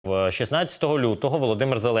16 лютого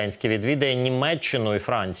Володимир Зеленський відвідає Німеччину і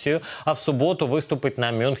Францію, а в суботу виступить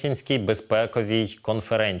на Мюнхенській безпековій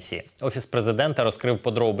конференції. Офіс президента розкрив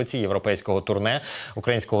подробиці європейського турне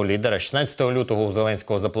українського лідера. 16 лютого у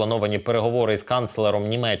Зеленського заплановані переговори із канцлером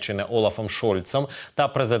Німеччини Олафом Шольцем та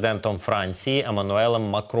президентом Франції Еммануелем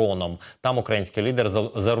Макроном. Там український лідер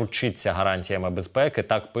заручиться гарантіями безпеки,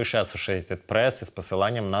 так пише Associated Press із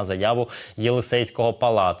посиланням на заяву Єлисейського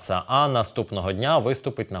палаца. А наступного дня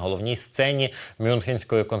виступить на головній сцені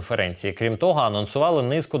Мюнхенської конференції. Крім того, анонсували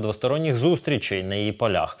низку двосторонніх зустрічей на її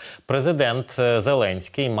полях. Президент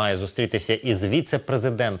Зеленський має зустрітися із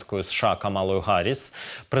віце-президенткою США Камалою Гарріс,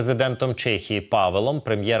 президентом Чехії Павелом,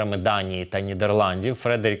 прем'єрами Данії та Нідерландів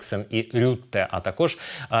Фредеріксен і Рютте, а також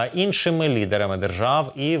іншими лідерами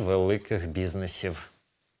держав і великих бізнесів.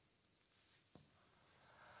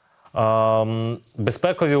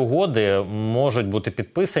 Безпекові угоди можуть бути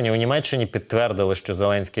підписані. У Німеччині підтвердили, що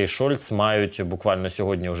Зеленський і Шольц мають буквально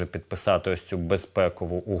сьогодні вже підписати ось цю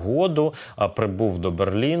безпекову угоду. Прибув до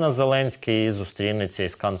Берліна Зеленський і зустрінеться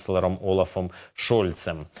із канцлером Олафом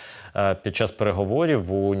Шольцем. Під час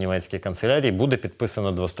переговорів у німецькій канцелярії буде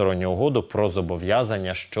підписано двосторонню угоду про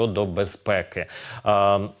зобов'язання щодо безпеки.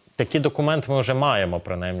 Такі документи ми вже маємо,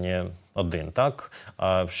 принаймні, один, так?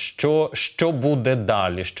 Що буде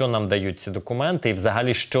далі? Що нам дають ці документи? І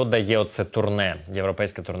взагалі, що дає оце турне,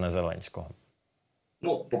 європейське турне Зеленського?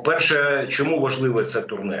 Ну, по-перше, чому важливе це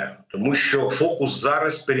турне? Тому що фокус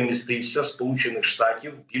зараз перемістився з Сполучених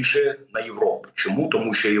Штатів більше на Європу. Чому?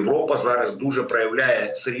 Тому що Європа зараз дуже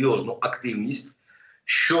проявляє серйозну активність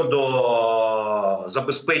щодо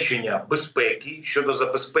забезпечення безпеки, щодо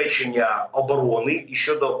забезпечення оборони і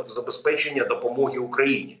щодо забезпечення допомоги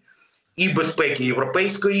Україні. І безпеки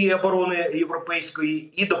європейської, оборони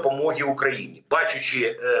європейської, і допомоги Україні.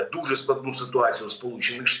 Бачачи дуже складну ситуацію в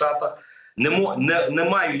Сполучених Штатах, не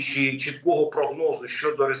маючи чіткого прогнозу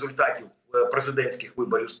щодо результатів президентських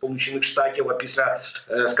виборів Сполучених Штатів, а після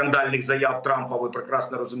скандальних заяв Трампа ви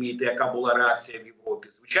прекрасно розумієте, яка була реакція в Європі.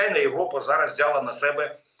 Звичайно, Європа зараз взяла на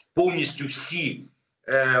себе повністю всі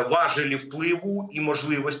важелі впливу і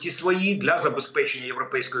можливості свої для забезпечення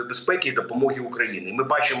європейської безпеки і допомоги Україні. Ми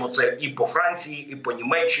бачимо це і по Франції, і по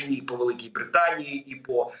Німеччині, і по Великій Британії, і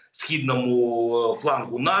по східному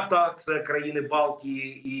флангу НАТО, це країни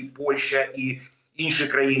Балтії, і Польща, і інші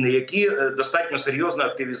країни, які достатньо серйозно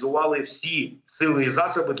активізували всі сили і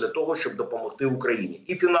засоби для того, щоб допомогти Україні.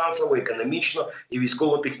 І фінансово, і економічно, і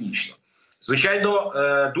військово-технічно. Звичайно,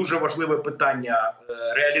 дуже важливе питання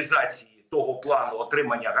реалізації того плану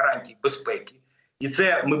отримання гарантій безпеки. І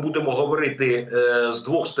це ми будемо говорити з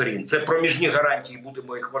двох сторін. Це проміжні гарантії,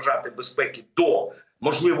 будемо їх вважати, безпеки до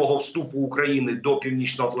можливого вступу України до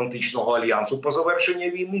Північно-Атлантичного альянсу по завершенні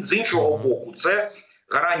війни. З іншого боку, це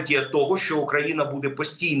гарантія того, що Україна буде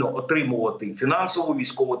постійно отримувати фінансову,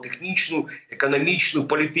 військово-технічну, економічну,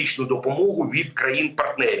 політичну допомогу від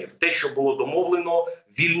країн-партнерів. Те, що було домовлено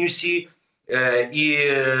в Вільнюсі, і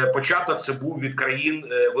початок це був від країн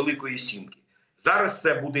Великої Сімки. Зараз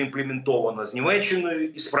це буде імплементовано з Німеччиною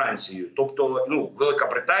і з Францією. Тобто, Велика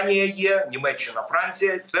Британія є, Німеччина,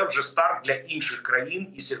 Франція – це вже старт для інших країн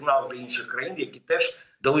і сигнал для інших країн, які теж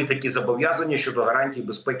дали такі зобов'язання щодо гарантій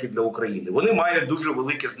безпеки для України. Вони мають дуже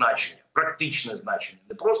велике значення, практичне значення.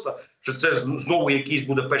 Не просто, що це знову якийсь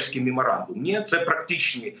Будапештський меморандум. Ні, це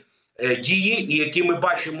практичні дії, і які ми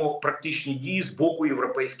бачимо практичні дії з боку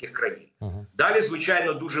європейських країн. Далі,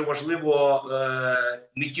 звичайно, дуже важливо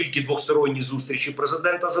не тільки двосторонні зустрічі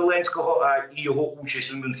президента Зеленського, а і його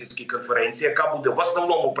участь у Мюнхенській конференції, яка буде в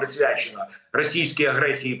основному присвячена російській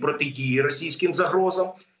агресії, протидії російським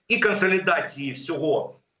загрозам і консолідації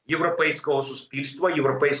всього європейського суспільства,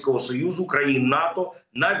 Європейського Союзу, країн НАТО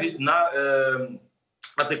на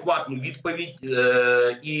адекватну відповідь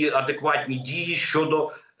і адекватні дії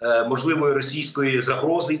щодо можливої російської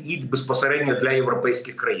загрози і безпосередньо для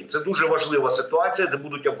європейських країн. Це дуже важлива ситуація, де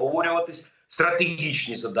будуть обговорюватись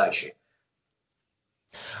стратегічні задачі.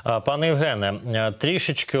 Пане Євгене,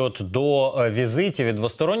 трішечки до візитів і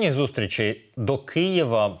двосторонніх зустрічей до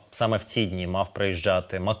Києва саме в ці дні мав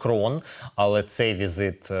приїжджати Макрон, але цей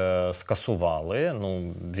візит скасували.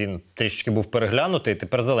 Він трішечки був переглянутий,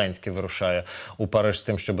 тепер Зеленський вирушає у Париж з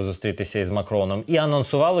тим, щоб зустрітися із Макроном. І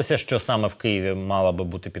анонсувалося, що саме в Києві мала би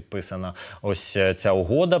бути підписана ось ця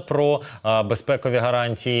угода про безпекові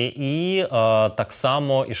гарантії. І так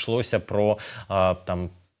само йшлося про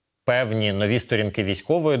певні нові сторінки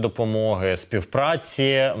військової допомоги,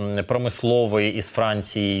 співпраці промислової із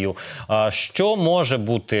Францією. Що може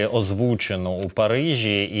бути озвучено у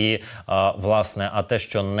Парижі? І, власне, те,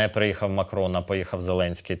 що не приїхав Макрон, а поїхав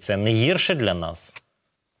Зеленський, це не гірше для нас?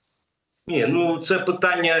 Ні, ну це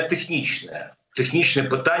питання технічне. Технічне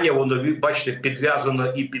питання, воно, бачите,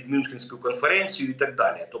 підв'язано і під Мюнхенську конференцію і так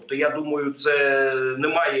далі. Тобто, я думаю, це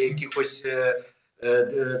немає якихось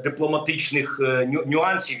дипломатичних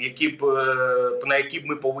нюансів, на які б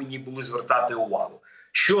ми повинні були звертати увагу.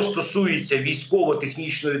 Що стосується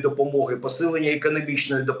військово-технічної допомоги, посилення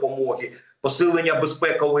економічної допомоги, посилення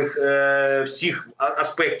безпекових всіх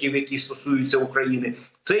аспектів, які стосуються України,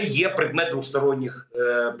 це є предмет двосторонніх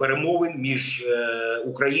перемовин між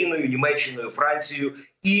Україною, Німеччиною, Францією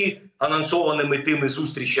і анонсованими тими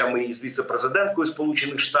зустрічами із віце-президенткою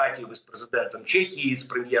Сполучених Штатів, із президентом Чехії, з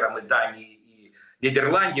прем'єрами Данії і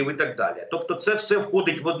Нідерландів і так далі. Тобто це все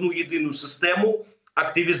входить в одну єдину систему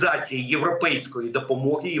активізації європейської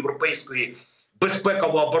допомоги, європейської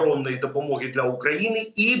безпеково-оборонної допомоги для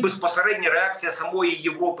України і безпосередня реакція самої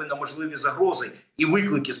Європи на можливі загрози і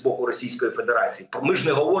виклики з боку Російської Федерації. Ми ж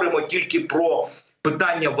не говоримо тільки про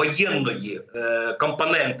питання воєнної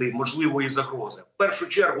компоненти можливої загрози. В першу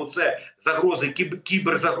чергу це загрози,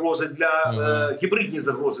 кіберзагрози гібридні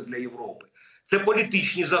загрози для Європи. Це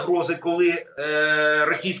політичні загрози, коли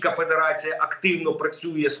Російська Федерація активно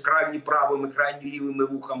працює з крайні правими, крайні лівими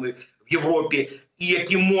рухами в Європі, і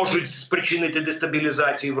які можуть спричинити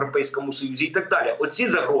дестабілізацію в Європейському Союзі і так далі. Оці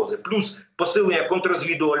загрози, плюс посилення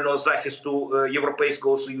контррозвідувального захисту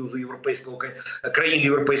Європейського Союзу, країн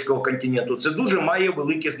Європейського континенту, це дуже має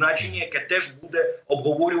велике значення, яке теж буде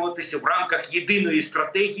обговорюватися в рамках єдиної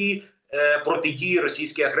стратегії протидії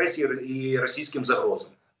російській агресії і російським загрозам.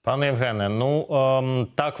 Пане Євгене, ну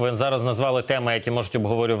так, ви зараз назвали теми, які можуть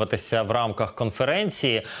обговорюватися в рамках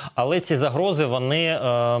конференції, але ці загрози, вони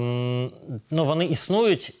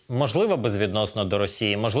існують, можливо, безвідносно до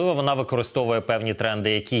Росії, можливо, вона використовує певні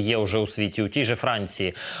тренди, які є вже у світі, у тій же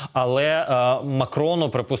Франції, але Макрону,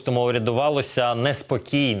 припустимо, урядувалося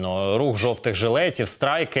неспокійно, рух жовтих жилетів,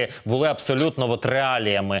 страйки були абсолютно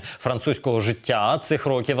реаліями французького життя цих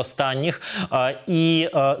років останніх, і,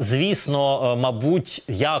 звісно, мабуть,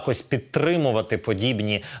 якось підтримувати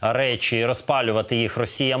подібні речі, розпалювати їх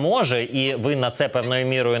Росія може, і ви на це певною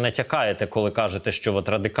мірою натякаєте, коли кажете, що от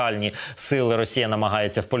радикальні сили Росія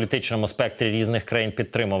намагається в політичному спектрі різних країн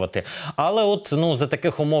підтримувати. Але от, за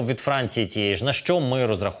таких умов від Франції тієї ж, на що ми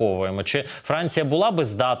розраховуємо? Чи Франція була би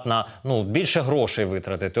здатна, більше грошей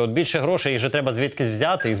витратити? От більше грошей їх же треба звідкись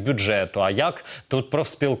взяти із бюджету. А як тут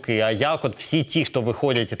профспілки? А як от всі ті, хто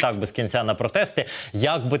виходять і так без кінця на протести,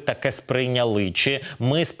 як би таке сприйняли? Чи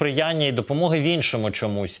ми сприяння і допомоги в іншому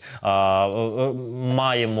чомусь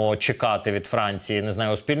маємо чекати від Франції, не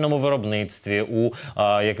знаю, у спільному виробництві, у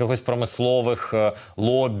якихось промислових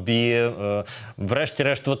лобі,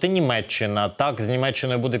 врешті-решт, от і Німеччина. Так, з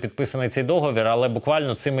Німеччиною буде підписаний цей договір, але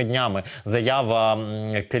буквально цими днями заява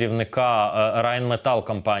керівника Rheinmetall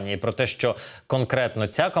компанії про те, що конкретно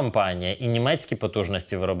ця компанія і німецькі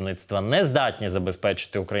потужності виробництва не здатні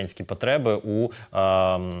забезпечити українські потреби у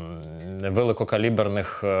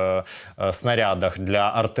великокаліберних снарядах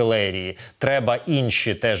для артилерії. Треба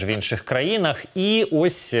інші теж в інших країнах. І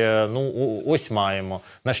ось маємо.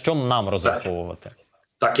 На що нам розраховувати?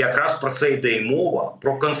 Так, якраз про це йде й мова.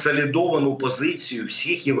 Про консолідовану позицію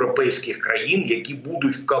всіх європейських країн, які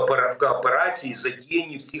будуть в кооперації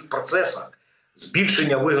задіяні в цих процесах.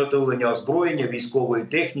 Збільшення виготовлення озброєння, військової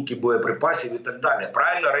техніки, боєприпасів і так далі.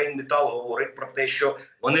 Правильно Rheinmetall говорить про те, що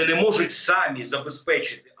вони не можуть самі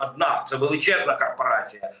забезпечити це величезна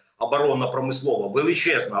корпорація оборонно-промислова,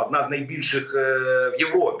 величезна, одна з найбільших в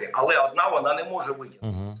Європі, але одна вона не може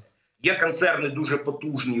витягнути. Є концерни дуже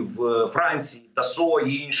потужні в Франції, Dassault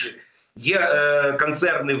і інші. Є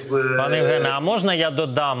концерни в... Пане Євгене, а можна я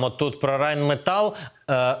додам отут про Rheinmetall?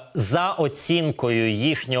 За оцінкою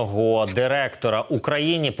їхнього директора,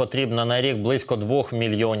 Україні потрібно на рік близько 2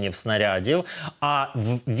 мільйонів снарядів, а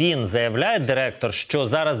він заявляє, директор, що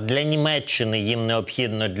зараз для Німеччини їм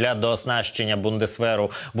необхідно для дооснащення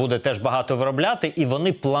Бундесверу буде теж багато виробляти, і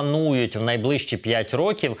вони планують в найближчі 5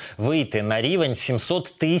 років вийти на рівень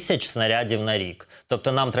 700 тисяч снарядів на рік.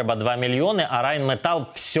 Тобто нам треба 2 мільйони, а Rheinmetall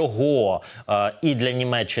всього і для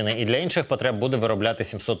Німеччини, і для інших потреб буде виробляти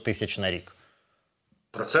 700 тисяч на рік.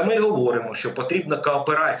 Про це ми і говоримо, що потрібна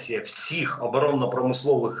кооперація всіх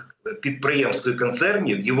оборонно-промислових підприємств і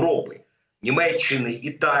концернів Європи, Німеччини,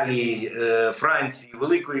 Італії, Франції,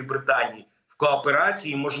 Великої Британії. В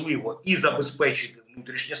кооперації можливо і забезпечити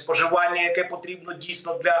внутрішнє споживання, яке потрібно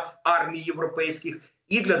дійсно для армій європейських,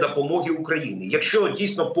 і для допомоги Україні. Якщо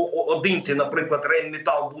дійсно по одинці, наприклад,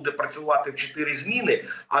 Рейнметал буде працювати в 4 зміни,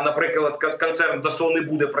 а, наприклад, концерн Дасо не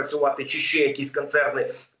буде працювати, чи ще якісь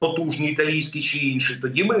концерни потужні, італійські чи інші,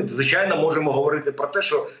 тоді ми, звичайно, можемо говорити про те,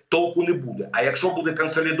 що толку не буде. А якщо буде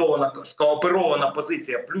консолідована, скооперована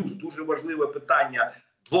позиція, плюс дуже важливе питання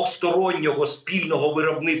двостороннього спільного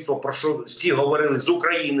виробництва, про що всі говорили, з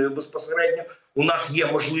Україною безпосередньо, у нас є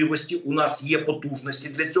можливості, у нас є потужності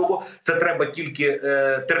для цього. Це треба тільки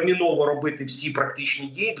терміново робити всі практичні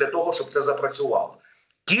дії для того, щоб це запрацювало.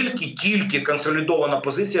 Тільки консолідована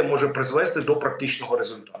позиція може призвести до практичного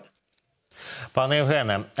результату. Пане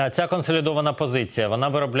Євгене, а ця консолідована позиція, вона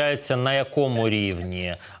виробляється на якому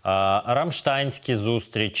рівні? Рамштайнські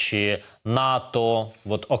зустрічі, НАТО,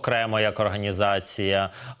 от окремо як організація,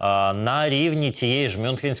 на рівні тієї ж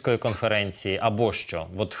Мюнхенської конференції, або що?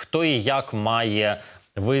 От хто і як має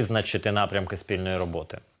визначити напрямки спільної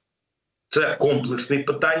роботи? Це комплексне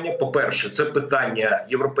питання. По-перше, це питання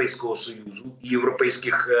Європейського Союзу і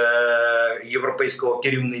європейського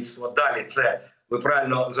керівництва. Далі це, ви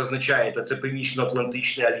правильно зазначаєте, це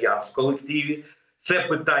Північно-Атлантичний альянс в колективі. Це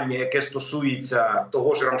питання, яке стосується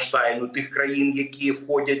того ж Рамштайну, тих країн, які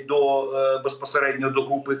входять безпосередньо до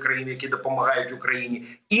групи країн, які допомагають Україні,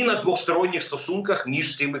 і на двосторонніх стосунках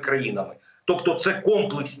між цими країнами. Тобто це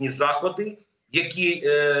комплексні заходи, які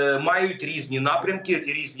мають різні напрямки,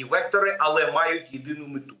 різні вектори, але мають єдину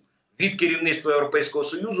мету. Від керівництва Європейського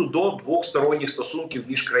Союзу до двосторонніх стосунків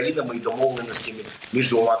між країнами і домовленостями між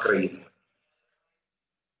двома країнами.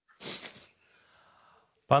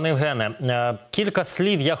 Пане Євгене, кілька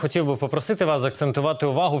слів я хотів би попросити вас акцентувати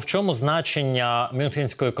увагу, в чому значення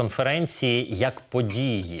Мюнхенської конференції як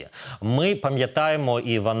події. Ми пам'ятаємо,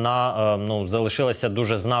 і вона залишилася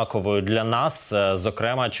дуже знаковою для нас,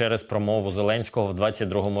 зокрема через промову Зеленського в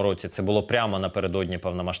 22-му році. Це було прямо напередодні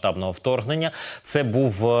повномасштабного вторгнення. Це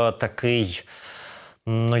був такий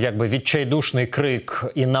відчайдушний крик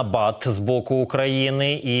і набат з боку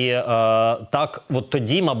України. І так, от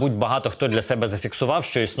тоді, мабуть, багато хто для себе зафіксував,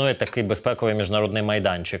 що існує такий безпековий міжнародний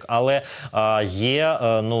майданчик. Але є,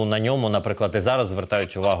 на ньому, наприклад, і зараз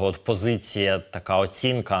звертають увагу, от позиція, така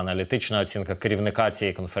оцінка, аналітична оцінка керівника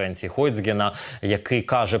цієї конференції Хойцгена, який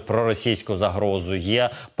каже про російську загрозу. Є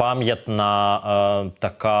пам'ятна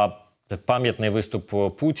пам'ятний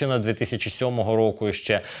виступ Путіна 2007 року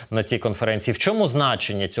ще на цій конференції. В чому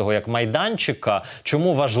значення цього як майданчика?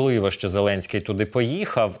 Чому важливо, що Зеленський туди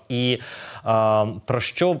поїхав? І про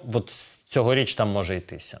що цьогоріч там може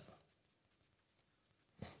йтися?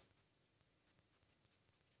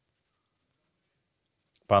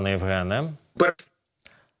 Пане Євгене?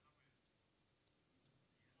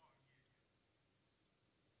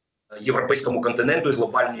 Європейському континенту і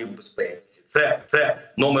глобальній безпеці. Це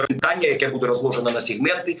номер питання, яке буде розложено на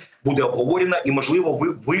сегменти, буде обговорено і,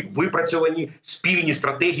 можливо, випрацьовані спільні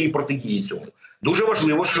стратегії протидії цьому. Дуже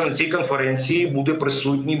важливо, що на цій конференції буде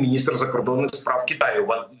присутній міністр закордонних справ Китаю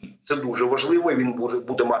Ван І. Це дуже важливо, він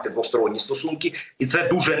буде мати двосторонні стосунки. І це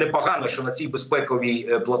дуже непогано, що на цій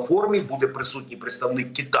безпековій платформі буде присутній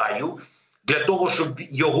представник Китаю, для того, щоб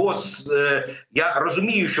його... Я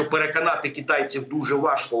розумію, що переконати китайців дуже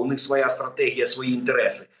важко, у них своя стратегія, свої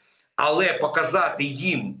інтереси. Але показати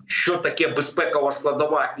їм, що таке безпекова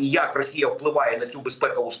складова і як Росія впливає на цю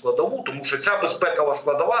безпекову складову, тому що ця безпекова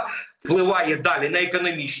складова впливає далі на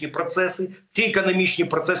економічні процеси. Ці економічні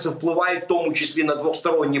процеси впливають в тому числі на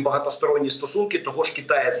двосторонні, багатосторонні стосунки того ж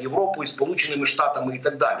Китаю з Європою, Сполученими Штатами і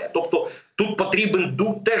так далі. Тобто тут потрібен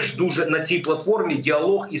теж дуже на цій платформі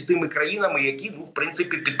діалог із тими країнами, які, в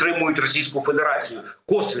принципі, підтримують Російську Федерацію.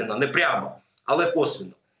 Косвенно, не прямо, але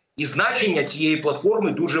косвенно. І значення цієї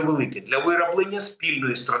платформи дуже велике для вироблення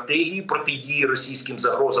спільної стратегії протидії російським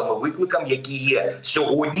загрозам і викликам, які є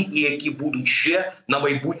сьогодні і які будуть ще на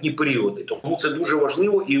майбутні періоди. Тому це дуже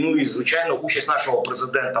важливо і, звичайно, участь нашого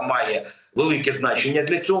президента має велике значення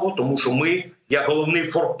для цього, тому що ми, як головний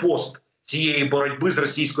форпост цієї боротьби з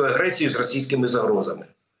російською агресією, з російськими загрозами.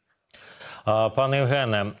 Пане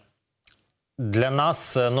Євгене, для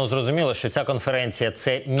нас, зрозуміло, що ця конференція –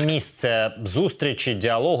 це місце зустрічі,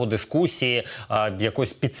 діалогу, дискусії,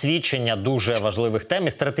 якось підсвічення дуже важливих тем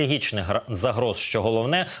і стратегічних загроз, що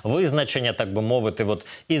головне, визначення, так би мовити,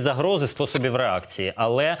 і загрози, способів реакції.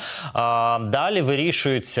 Але далі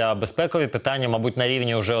вирішуються безпекові питання, мабуть, на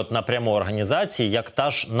рівні вже напряму організації, як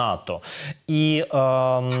та ж НАТО. І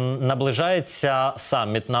наближається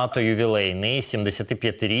саміт НАТО ювілейний,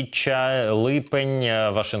 75-річчя, липень,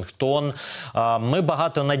 Вашингтон. ми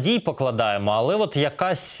багато надій покладаємо, але от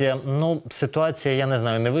якась, ну, ситуація, я не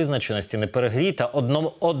знаю, невизначеності, не перегріта,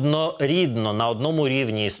 однорідно на одному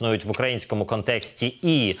рівні існують в українському контексті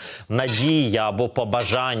і надія або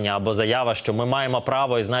побажання, або заява, що ми маємо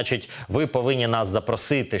право і, значить, ви повинні нас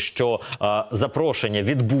запросити, що запрошення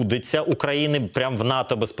відбудеться України прямо в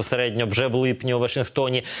НАТО безпосередньо вже в липні у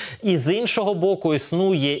Вашингтоні. І з іншого боку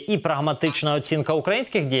існує і прагматична оцінка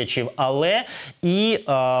українських діячів, але і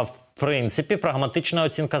в принципі прагматична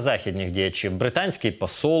оцінка західних діячів. Британський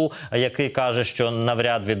посол, який каже, що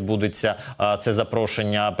навряд відбудеться це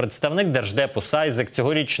запрошення. Представник Держдепу Сайзек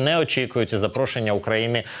цьогоріч не очікується запрошення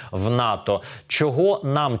України в НАТО. Чого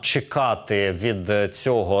нам чекати від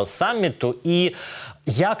цього саміту і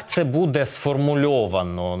як це буде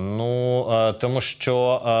сформульовано? Ну, тому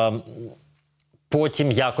що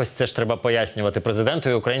потім якось це ж треба пояснювати президенту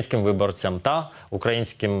і українським виборцям та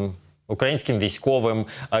українським військовим,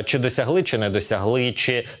 чи досягли, чи не досягли,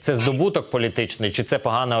 чи це здобуток політичний, чи це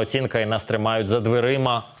погана оцінка і нас тримають за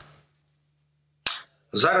дверима?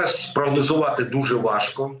 Зараз прогнозувати дуже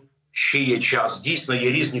важко, ще є час, дійсно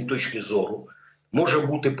є різні точки зору. Може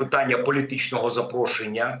бути питання політичного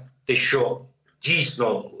запрошення, те, що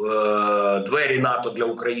дійсно двері НАТО для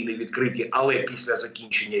України відкриті, але після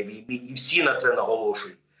закінчення війни, і всі на це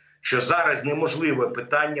наголошують, що зараз неможливе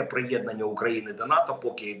питання приєднання України до НАТО,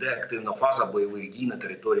 поки йде активна фаза бойових дій на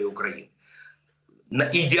території України.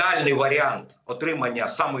 Ідеальний варіант отримання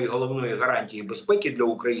самої головної гарантії безпеки для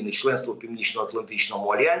України – членство в Північно-Атлантичному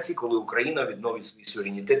альянсі, коли Україна відновить свій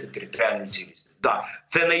суверенітет і територіальну цілісність. Да,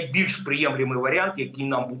 це найбільш приємлемий варіант, який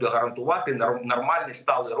нам буде гарантувати нормальний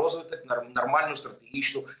сталий розвиток, нормальну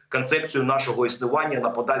стратегічну концепцію нашого існування на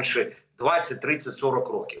подальші 20, 30, 40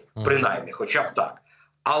 років. Принаймні, хоча б так.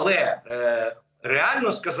 Але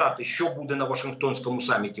реально сказати, що буде на Вашингтонському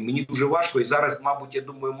саміті, мені дуже важко. І зараз, мабуть, я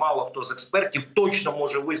думаю, мало хто з експертів точно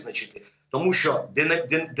може визначити. Тому що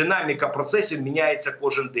динаміка процесів міняється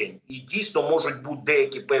кожен день. І дійсно можуть бути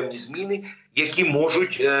деякі певні зміни, які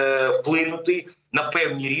можуть вплинути на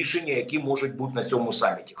певні рішення, які можуть бути на цьому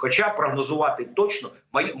саміті. Хоча прогнозувати точно,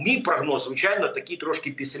 мій прогноз, звичайно, такий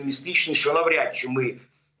трошки песимістичний, що навряд чи ми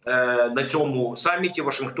на цьому саміті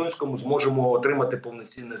Вашингтонському зможемо отримати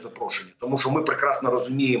повноцінне запрошення. Тому що ми прекрасно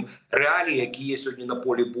розуміємо реалії, які є сьогодні на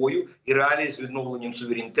полі бою, і реалії з відновленням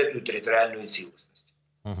суверенітету і територіальної цілісності.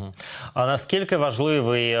 А наскільки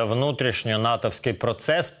важливий внутрішньо-натовський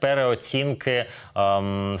процес переоцінки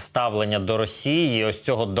ставлення до Росії, ось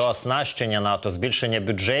цього дооснащення НАТО, збільшення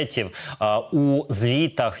бюджетів у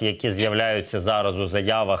звітах, які з'являються зараз у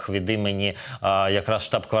заявах від імені якраз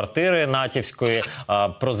штаб-квартири натівської,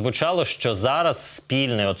 прозвучало, що зараз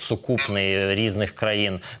спільний, сукупний різних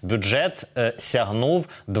країн бюджет сягнув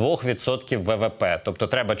 2% ВВП. Тобто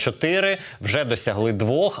треба 4, вже досягли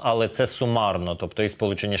 2, але це сумарно. Тобто і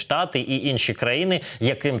Сполучені Штати, і інші країни,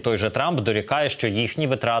 яким той же Трамп дорікає, що їхні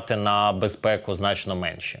витрати на безпеку значно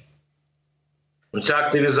менші. Ця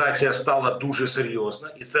активізація стала дуже серйозна.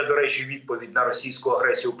 І це, до речі, відповідь на російську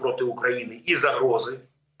агресію проти України і загрози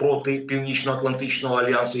проти Північно-Атлантичного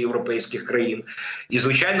альянсу європейських країн. І,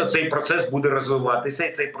 звичайно, цей процес буде розвиватися,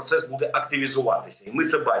 і цей процес буде активізуватися. І ми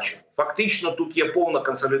це бачимо. Фактично, тут є повна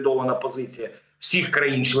консолідована позиція всіх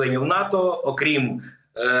країн-членів НАТО, окрім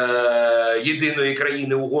єдиної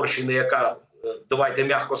країни Угорщини, яка, давайте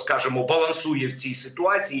м'яко скажемо, балансує в цій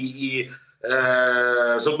ситуації і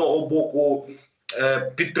з одного боку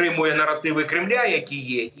підтримує наративи Кремля, які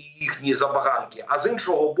є, і їхні забаганки, а з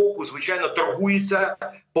іншого боку, звичайно, торгується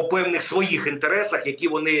по певних своїх інтересах, які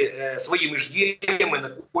вони своїми ж діями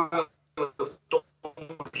накопили в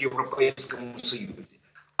тому ж Європейському Союзі.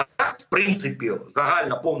 В принципі,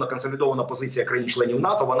 загальна повна консолідована позиція країн-членів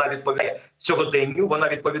НАТО, вона відповідає сьогоденню, вона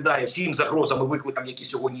відповідає всім загрозам і викликам, які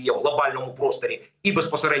сьогодні є в глобальному просторі і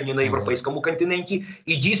безпосередньо на європейському континенті.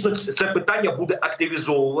 І дійсно це питання буде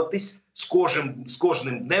активізовуватись з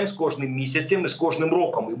кожним днем, з кожним місяцем і з кожним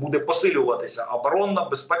роком. І буде посилюватися оборонна,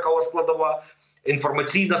 безпекова складова,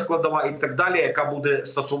 інформаційна складова і так далі, яка буде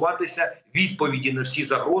стосуватися відповіді на всі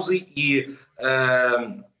загрози і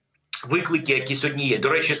виклики, які сьогодні є. До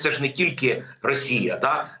речі, це ж не тільки Росія,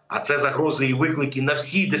 да? А це загрози і виклики на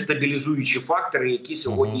всі дестабілізуючі фактори, які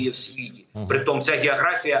сьогодні є в світі. Притом ця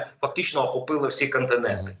географія фактично охопила всі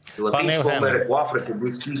континенти. Латинську Америку, Африку,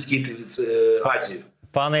 Близький Схід, Азію.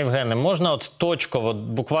 Пане Євгене, можна точково,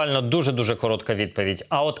 буквально дуже-дуже коротка відповідь,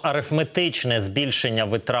 а арифметичне збільшення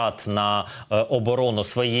витрат на оборону,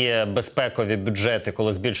 свої безпекові бюджети,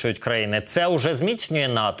 коли збільшують країни, це вже зміцнює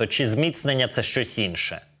НАТО чи зміцнення це щось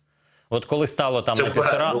інше? От коли стало там на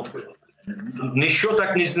 1,5... Ніщо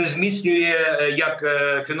так не зміцнює, як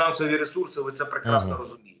фінансові ресурси, ви це прекрасно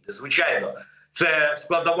розумієте. розумієте. Звичайно, це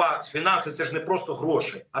складова фінанси, це ж не просто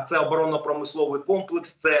гроші, а це оборонно-промисловий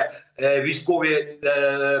комплекс, це військові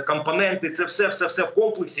компоненти, це все в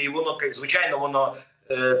комплексі, і воно, звичайно, воно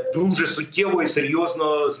дуже суттєво і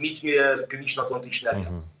серйозно зміцнює Північно-Атлантичний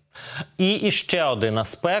альянс. І ще один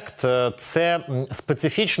аспект – це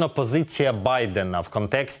специфічна позиція Байдена в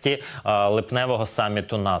контексті липневого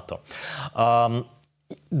саміту НАТО.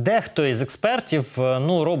 Дехто із експертів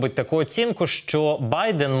робить таку оцінку, що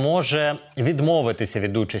Байден може відмовитися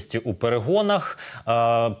від участі у перегонах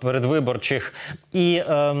передвиборчих. І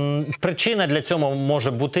причина для цього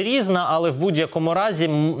може бути різна, але в будь-якому разі,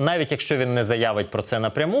 навіть якщо він не заявить про це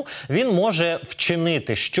напряму, він може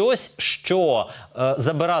вчинити щось, що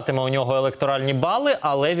забиратиме у нього електоральні бали,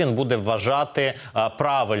 але він буде вважати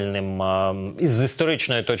правильним з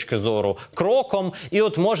історичної точки зору кроком, і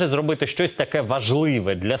от може зробити щось таке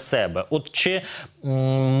важливе для себе. От чи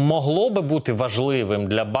могло би бути важливим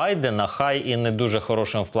для Байдена, хай і не дуже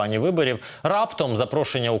хорошим в плані виборів, раптом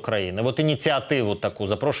запрошення України? От ініціативу таку,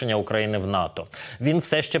 запрошення України в НАТО. Він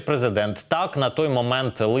все ще президент. Так, на той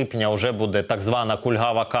момент липня вже буде так звана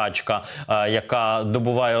кульгава качка, яка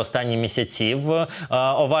добуває останні місяці в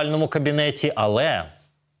овальному кабінеті, але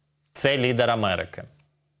це лідер Америки.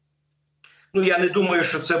 Я не думаю,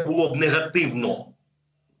 що це було б негативно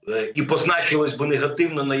і позначилось би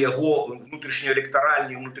негативно на його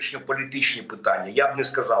внутрішньоелекторальні, внутрішньополітичні питання. Я б не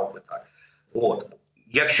сказав би так.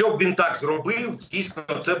 Якщо б він так зробив, дійсно,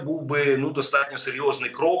 це був би достатньо серйозний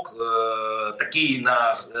крок, такий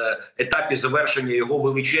на етапі завершення його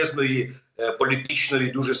величезної політичної,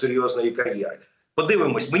 дуже серйозної кар'єри.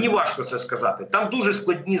 Подивимось, мені важко це сказати. Там дуже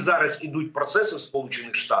складні зараз ідуть процеси в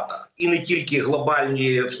Сполучених Штатах. І не тільки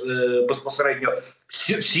глобальні, безпосередньо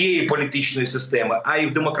всієї політичної системи, а й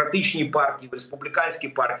в демократичній партії, в республіканській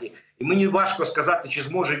партії. І мені важко сказати, чи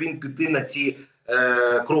зможе він піти на ці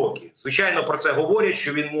кроки. Звичайно, про це говорять,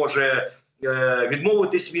 що він може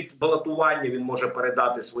відмовитись від балотування, він може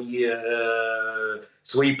передати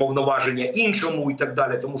свої повноваження іншому і так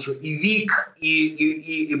далі, тому що і вік,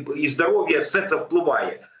 і здоров'я, все це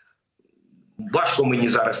впливає. Важко мені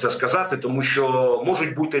зараз це сказати, тому що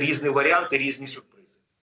можуть бути різні варіанти, різні